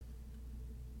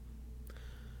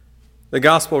The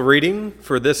gospel reading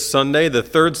for this Sunday, the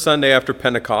third Sunday after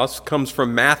Pentecost, comes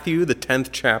from Matthew, the 10th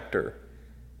chapter.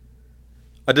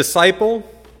 A disciple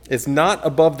is not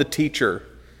above the teacher,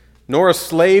 nor a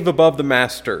slave above the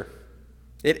master.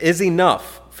 It is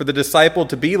enough for the disciple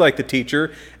to be like the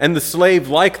teacher and the slave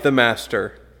like the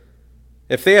master.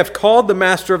 If they have called the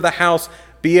master of the house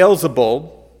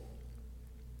Beelzebub,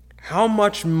 how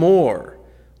much more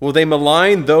will they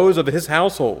malign those of his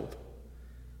household?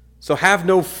 So have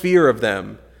no fear of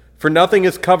them, for nothing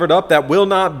is covered up that will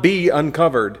not be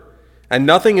uncovered, and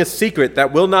nothing is secret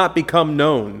that will not become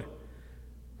known.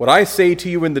 What I say to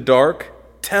you in the dark,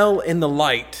 tell in the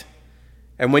light.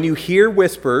 And when you hear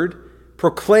whispered,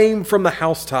 proclaim from the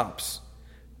housetops.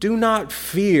 Do not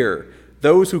fear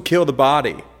those who kill the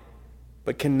body,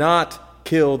 but cannot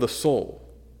kill the soul.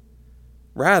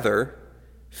 Rather,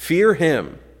 fear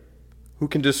him who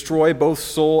can destroy both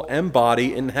soul and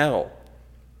body in hell.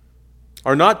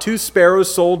 Are not 2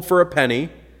 sparrows sold for a penny?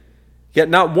 Yet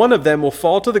not one of them will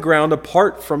fall to the ground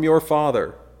apart from your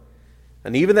Father.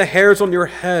 And even the hairs on your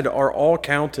head are all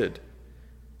counted.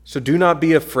 So do not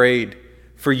be afraid,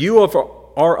 for you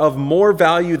are of more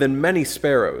value than many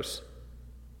sparrows.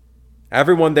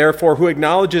 Everyone, therefore, who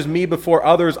acknowledges me before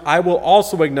others, I will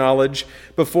also acknowledge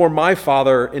before my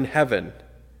Father in heaven.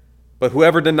 But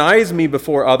whoever denies me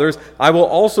before others, I will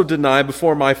also deny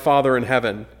before my Father in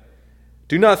heaven.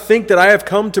 Do not think that I have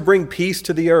come to bring peace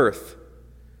to the earth.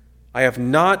 I have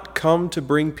not come to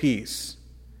bring peace,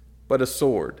 but a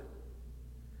sword.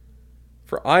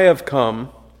 For I have come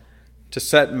to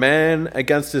set man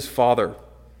against his father,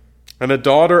 and a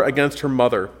daughter against her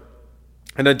mother,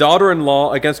 and a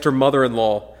daughter-in-law against her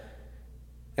mother-in-law,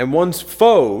 and one's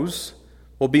foes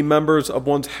will be members of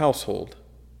one's household.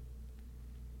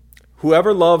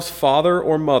 Whoever loves father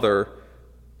or mother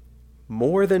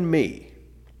more than me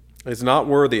is not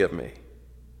worthy of me.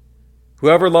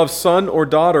 Whoever loves son or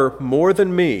daughter more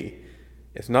than me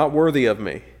is not worthy of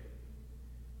me.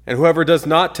 And whoever does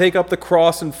not take up the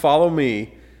cross and follow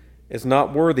me is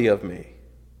not worthy of me.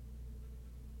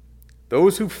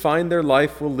 Those who find their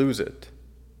life will lose it,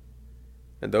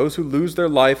 and those who lose their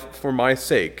life for my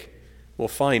sake will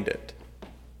find it.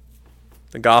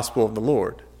 The Gospel of the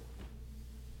Lord.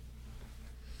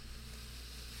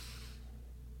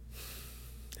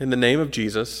 In the name of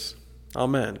Jesus,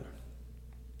 Amen.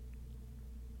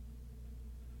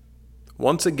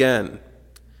 Once again,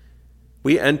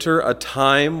 we enter a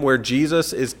time where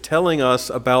Jesus is telling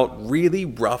us about really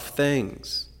rough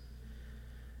things.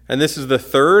 And this is the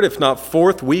third, if not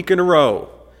fourth week in a row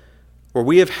where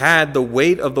we have had the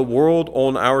weight of the world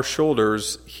on our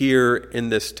shoulders here in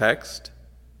this text.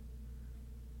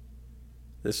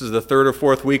 This is the third or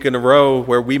fourth week in a row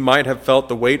where we might have felt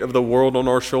the weight of the world on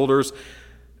our shoulders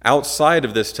outside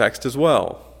of this text as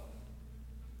well.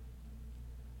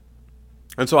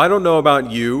 And so I don't know about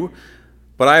you,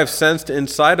 but I have sensed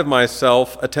inside of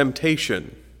myself a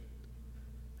temptation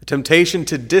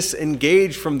to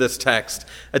disengage from this text,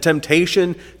 a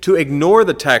temptation to ignore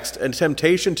the text, a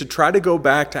temptation to try to go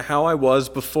back to how I was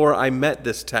before I met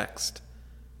this text.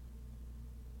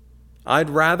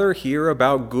 I'd rather hear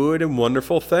about good and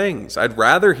wonderful things. I'd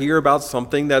rather hear about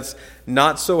something that's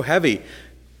not so heavy.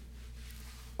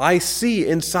 I see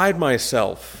inside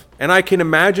myself, and I can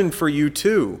imagine for you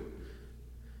too,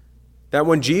 that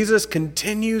when Jesus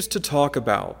continues to talk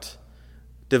about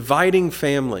dividing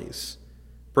families,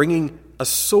 bringing a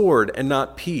sword and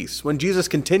not peace, when Jesus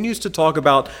continues to talk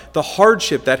about the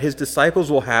hardship that his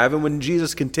disciples will have, and when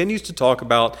Jesus continues to talk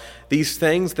about these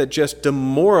things that just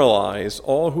demoralize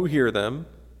all who hear them,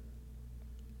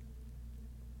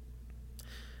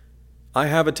 I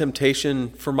have a temptation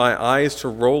for my eyes to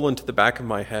roll into the back of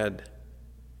my head.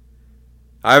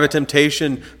 I have a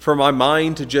temptation for my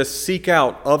mind to just seek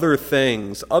out other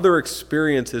things, other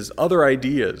experiences, other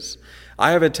ideas.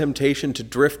 I have a temptation to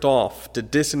drift off, to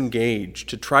disengage,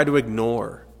 to try to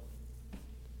ignore.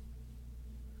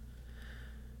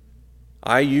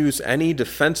 I use any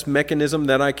defense mechanism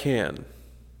that I can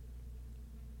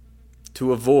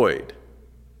to avoid,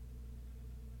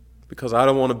 because I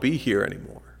don't want to be here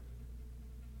anymore.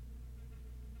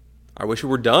 I wish it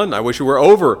were done. I wish it were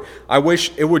over. I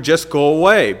wish it would just go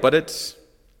away. But it's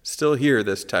still here,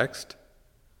 this text.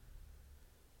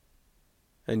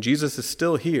 And Jesus is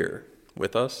still here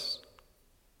with us.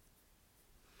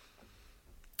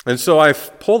 And so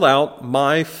I've pulled out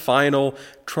my final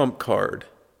trump card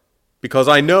because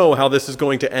I know how this is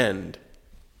going to end.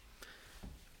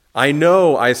 I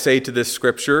know, I say to this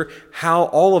scripture, how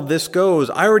all of this goes.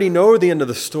 I already know the end of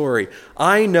the story.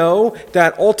 I know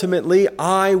that ultimately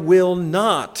I will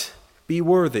not be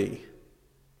worthy.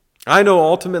 I know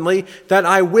ultimately that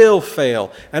I will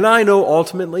fail. And I know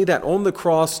ultimately that on the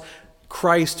cross,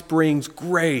 Christ brings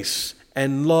grace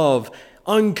and love,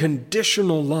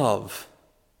 unconditional love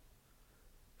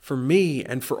for me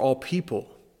and for all people.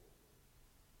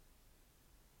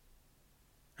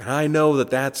 And I know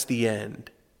that that's the end.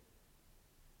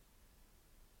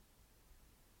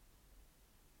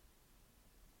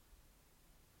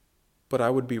 But I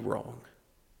would be wrong.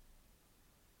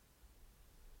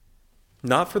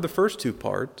 Not for the first two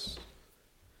parts.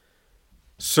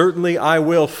 Certainly I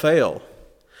will fail.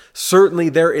 Certainly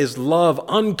there is love,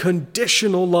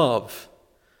 unconditional love,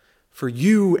 for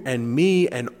you and me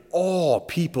and all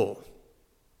people.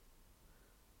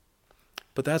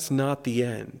 But that's not the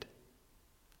end.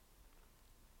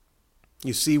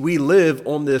 You see, we live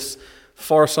on this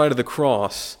far side of the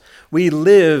cross. We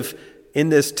live in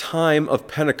this time of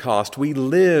Pentecost. We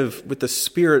live with the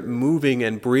Spirit moving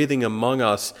and breathing among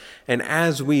us. And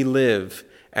as we live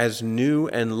as new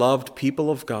and loved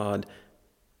people of God,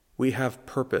 we have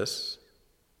purpose.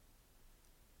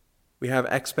 We have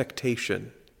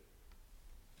expectation.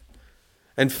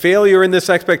 And failure in this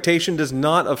expectation does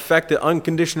not affect the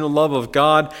unconditional love of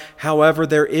God. However,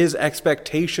 there is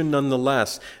expectation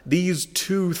nonetheless. These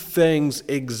two things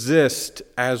exist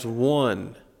as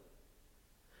one.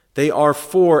 They are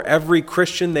for every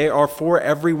Christian. They are for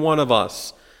every one of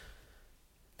us.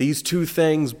 These two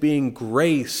things being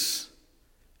grace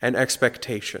and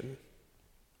expectation.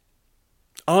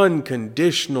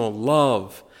 Unconditional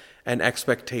love and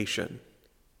expectation.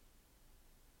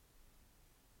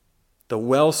 The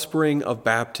wellspring of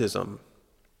baptism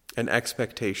and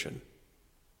expectation.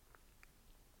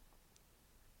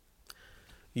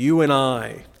 You and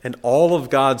I and all of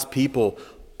God's people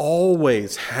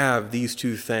always have these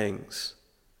two things.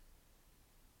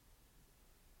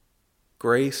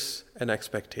 Grace and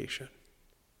expectation.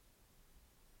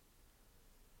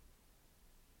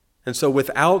 And so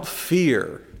without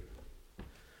fear,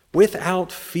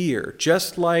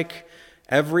 just like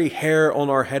every hair on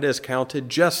our head is counted,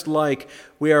 just like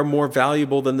we are more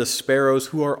valuable than the sparrows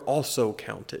who are also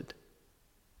counted.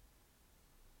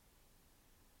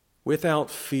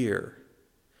 Without fear,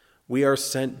 we are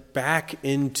sent back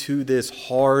into this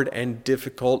hard and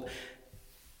difficult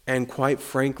and, quite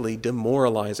frankly,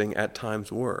 demoralizing at times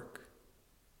work.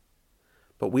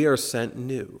 But we are sent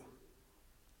new.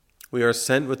 We are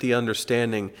sent with the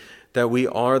understanding that we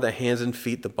are the hands and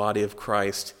feet, the body of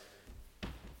Christ.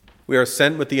 We are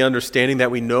sent with the understanding that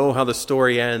we know how the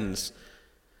story ends,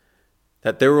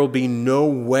 that there will be no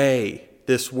way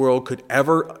this world could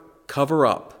ever cover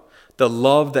up the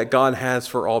love that God has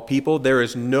for all people. There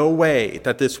is no way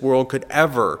that this world could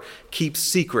ever keep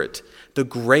secret the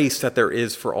grace that there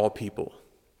is for all people.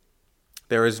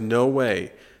 There is no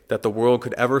way that the world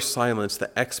could ever silence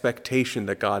the expectation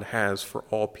that God has for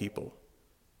all people.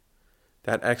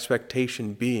 That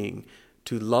expectation being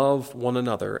to love one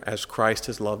another as Christ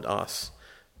has loved us,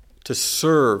 to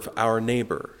serve our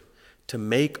neighbor, to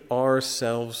make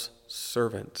ourselves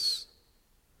servants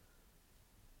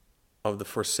of the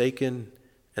forsaken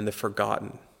and the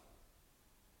forgotten.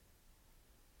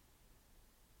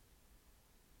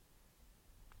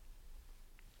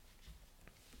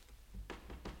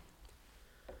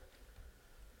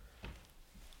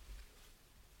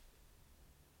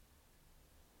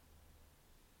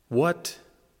 What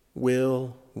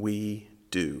will we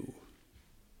do?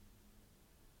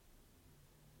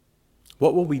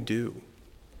 What will we do?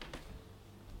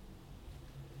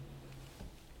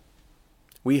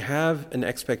 We have an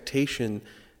expectation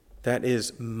that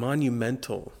is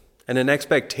monumental, and an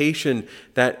expectation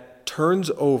that turns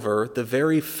over the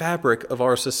very fabric of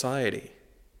our society.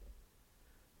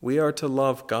 We are to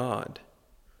love God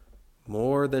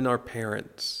more than our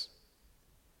parents,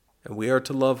 and we are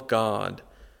to love God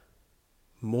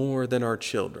more than our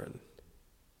children.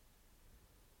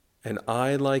 And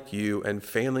I, like you, am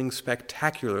failing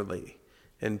spectacularly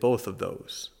in both of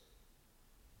those.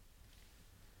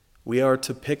 We are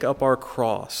to pick up our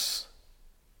cross,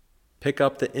 pick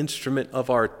up the instrument of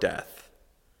our death,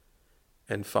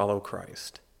 and follow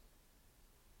Christ.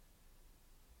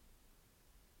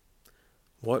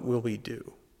 What will we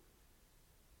do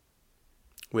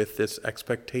with this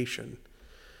expectation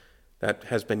that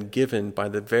has been given by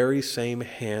the very same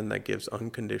hand that gives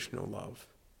unconditional love?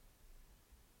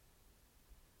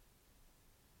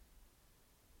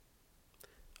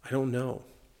 I don't know.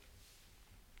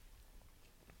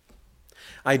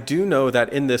 I do know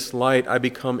that in this light I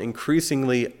become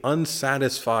increasingly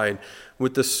unsatisfied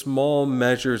with the small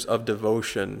measures of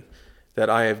devotion that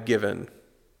I have given.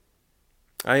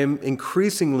 I am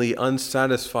increasingly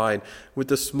unsatisfied with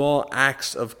the small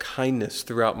acts of kindness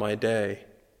throughout my day.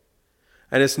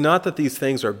 And it's not that these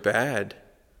things are bad,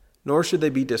 nor should they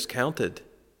be discounted.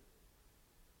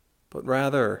 But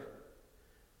rather,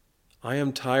 I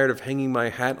am tired of hanging my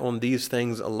hat on these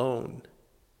things alone.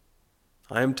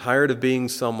 I am tired of being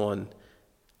someone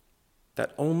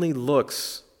that only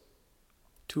looks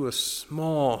to a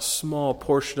small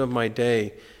portion of my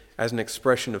day as an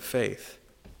expression of faith.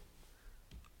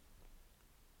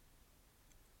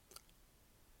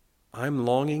 I'm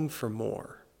longing for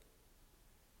more.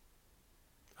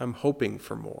 I'm hoping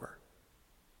for more.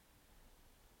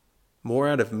 More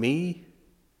out of me,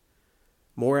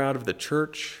 more out of the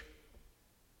church,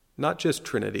 not just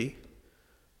Trinity,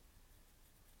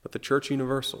 but the church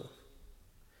universal.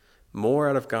 More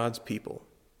out of God's people.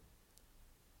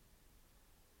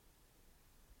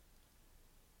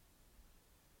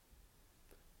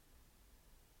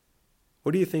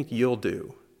 What do you think you'll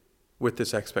do with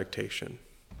this expectation?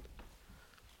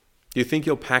 Do you think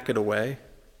you'll pack it away?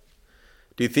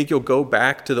 Do you think you'll go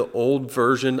back to the old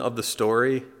version of the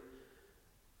story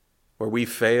where we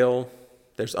fail,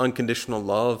 there's unconditional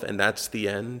love, and that's the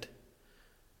end?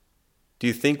 Do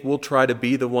you think we'll try to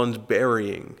be the ones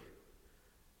burying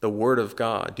the Word of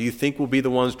God? Do you think we'll be the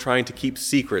ones trying to keep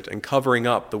secret and covering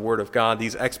up the Word of God,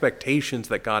 these expectations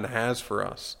that God has for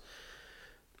us?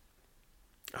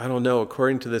 I don't know.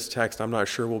 According to this text, I'm not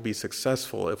sure we'll be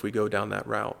successful if we go down that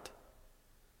route.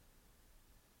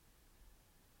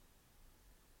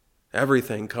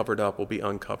 Everything covered up will be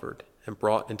uncovered and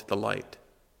brought into the light.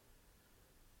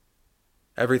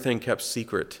 Everything kept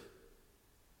secret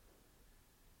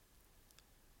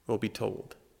will be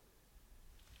told.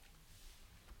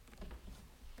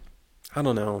 I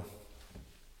don't know.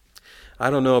 I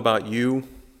don't know about you,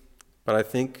 but I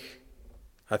think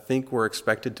we're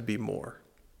expected to be more.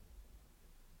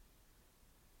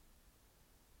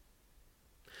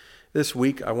 This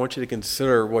week, I want you to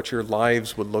consider what your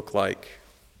lives would look like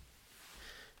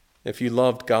if you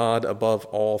loved God above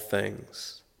all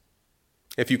things.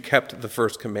 If you kept the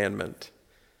first commandment,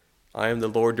 I am the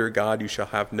Lord your God, you shall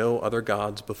have no other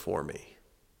gods before me.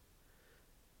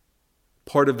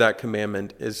 Part of that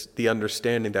commandment is the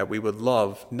understanding that we would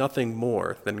love nothing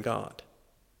more than God.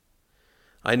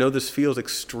 I know this feels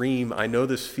extreme. I know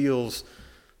this feels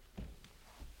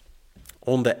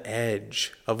on the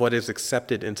edge of what is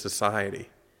accepted in society.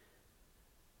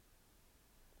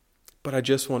 But I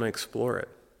just want to explore it.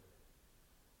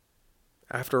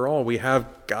 After all, we have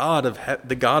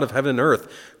the God of heaven and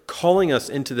earth calling us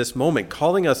into this moment,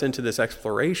 calling us into this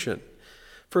exploration.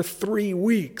 For 3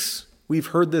 weeks, we've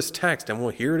heard this text, and we'll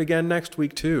hear it again next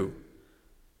week too.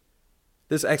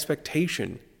 This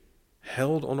expectation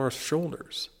held on our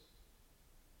shoulders.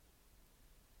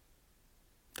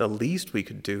 The least we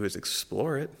could do is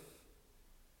explore it.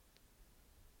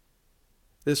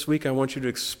 This week, I want you to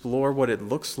explore what it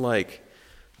looks like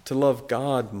to love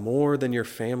God more than your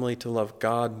family, to love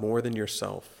God more than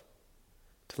yourself,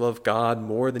 to love God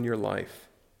more than your life,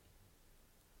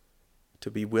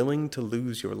 to be willing to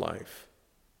lose your life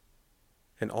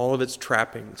and all of its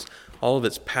trappings, all of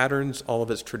its patterns, all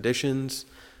of its traditions,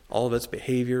 all of its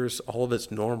behaviors, all of its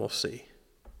normalcy,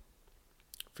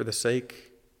 for the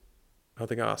sake of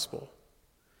the gospel,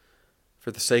 for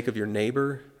the sake of your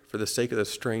neighbor, for the sake of the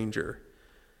stranger,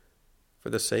 for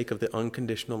the sake of the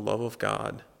unconditional love of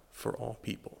God for all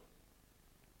people.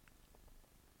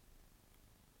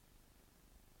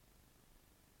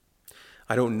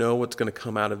 I don't know what's going to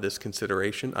come out of this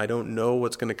consideration. I don't know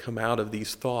what's going to come out of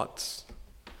these thoughts.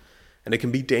 And it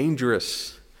can be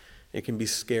dangerous. It can be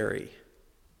scary.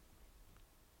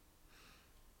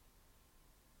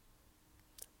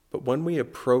 But when we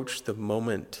approach the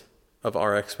moment of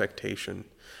our expectation,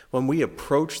 when we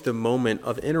approach the moment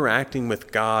of interacting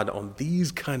with God on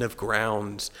these kind of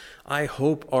grounds, I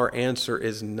hope our answer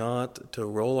is not to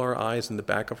roll our eyes in the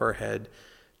back of our head,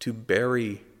 to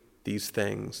bury these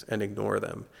things and ignore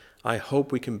them. I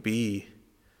hope we can be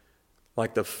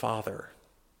like the Father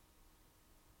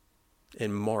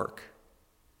in Mark,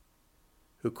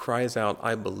 who cries out,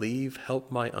 "I believe,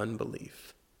 help my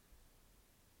unbelief."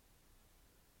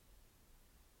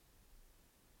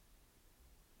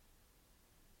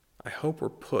 I hope we're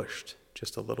pushed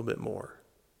just a little bit more.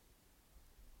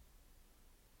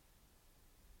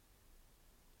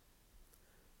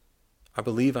 I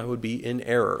believe I would be in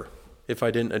error if I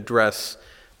didn't address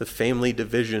the family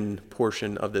division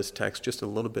portion of this text just a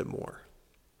little bit more.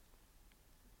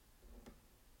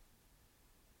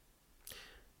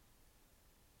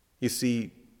 You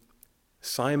see,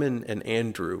 Simon and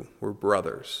Andrew were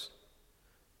brothers.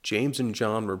 James and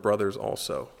John were brothers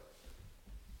also.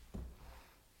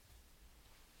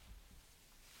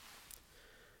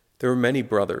 There were many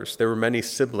brothers, there were many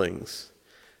siblings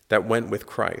that went with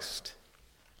Christ.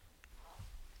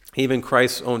 Even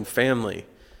Christ's own family,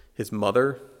 his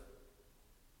mother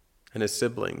and his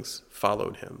siblings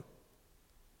followed him.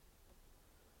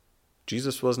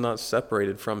 Jesus was not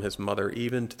separated from his mother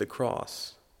even to the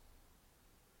cross.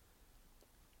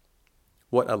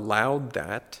 What allowed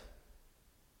that?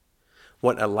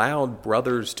 What allowed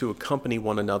brothers to accompany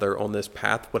one another on this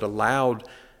path? What allowed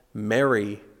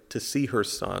Mary to see her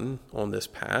son on this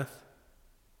path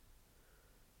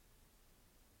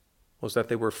was that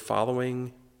they were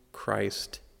following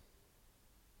Christ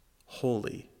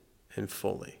wholly and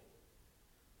fully.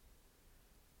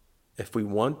 If we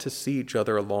want to see each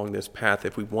other along this path,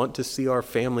 if we want to see our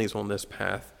families on this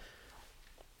path,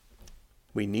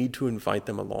 we need to invite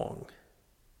them along.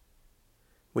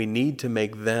 We need to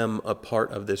make them a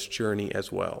part of this journey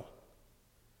as well.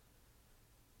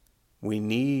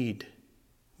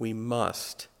 We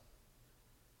must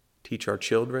teach our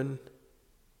children.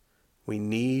 We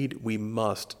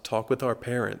must talk with our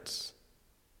parents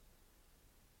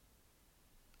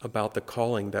about the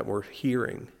calling that we're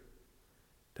hearing,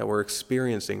 that we're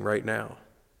experiencing right now.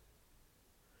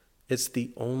 It's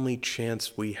the only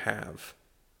chance we have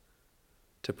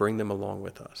to bring them along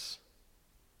with us.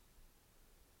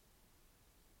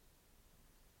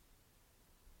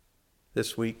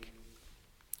 This week,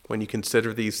 when you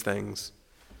consider these things,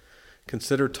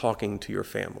 consider talking to your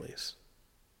families.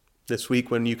 This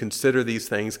week, when you consider these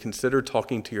things, consider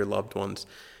talking to your loved ones.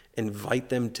 Invite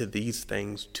them to these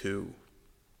things too.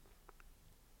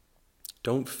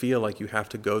 Don't feel like you have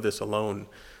to go this alone,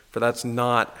 for that's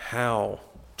not how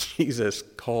Jesus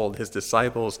called his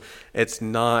disciples. It's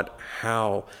not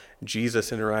how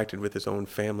Jesus interacted with his own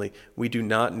family. We do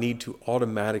not need to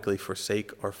automatically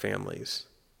forsake our families.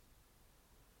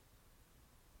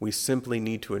 We simply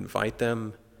need to invite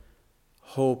them,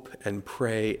 hope and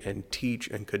pray and teach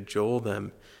and cajole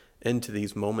them into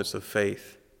these moments of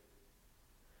faith.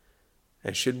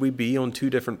 And should we be on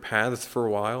two different paths for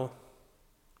a while?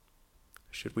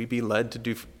 Should we be led to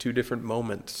do two different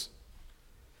moments?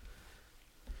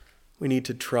 We need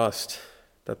to trust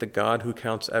that the God who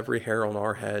counts every hair on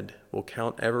our head will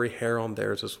count every hair on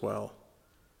theirs as well.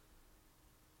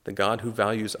 The God who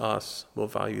values us will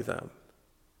value them.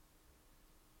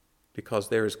 Because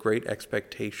there is great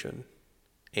expectation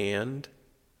and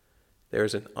there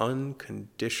is an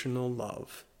unconditional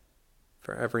love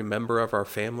for every member of our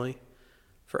family,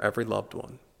 for every loved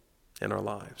one in our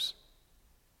lives.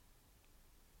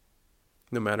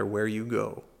 No matter where you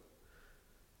go,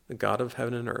 the God of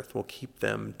heaven and earth will keep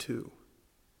them too.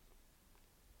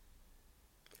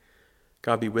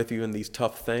 God be with you in these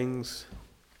tough things.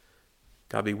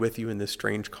 God be with you in this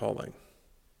strange calling.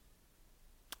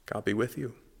 God be with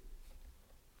you.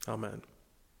 Amen.